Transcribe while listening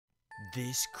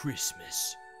This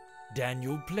Christmas,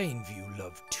 Daniel Plainview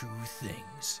loved two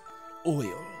things: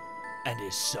 oil and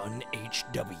his son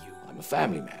H.W. I'm a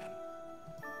family man.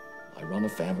 I run a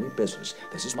family business.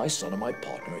 This is my son and my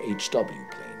partner, H.W.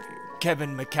 Plainview.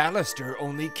 Kevin McAllister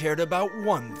only cared about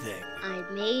one thing. I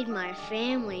made my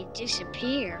family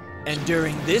disappear. And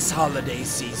during this holiday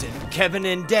season, Kevin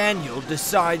and Daniel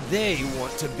decide they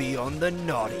want to be on the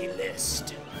naughty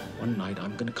list. One night,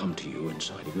 I'm gonna come to you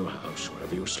inside of your house,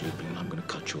 wherever you're sleeping, and I'm gonna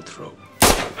cut your throat.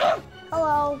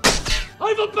 Hello.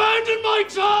 I've abandoned my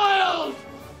child!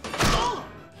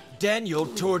 Daniel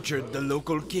tortured the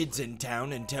local kids in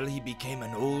town until he became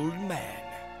an old man.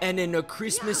 And in a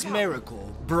Christmas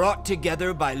miracle, brought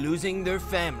together by losing their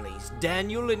families,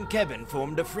 Daniel and Kevin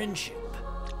formed a friendship.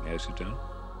 May I sit down?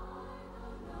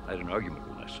 I had an argument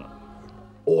with my son.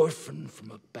 Orphan from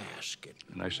a basket.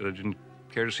 And I said I didn't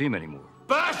care to see him anymore.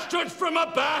 Bastard from a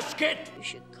basket! You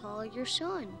should call your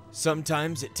son.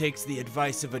 Sometimes it takes the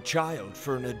advice of a child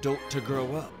for an adult to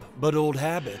grow up. But old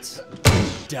habits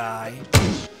die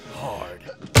hard.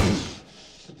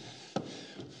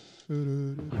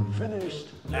 I'm finished.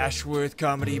 Ashworth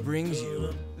Comedy brings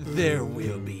you There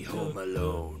Will Be Home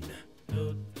Alone.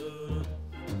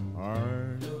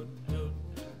 I'm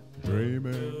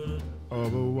dreaming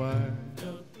of a white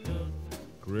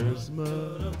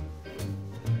Christmas,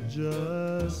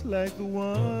 just like the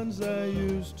ones I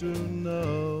used to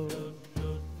know.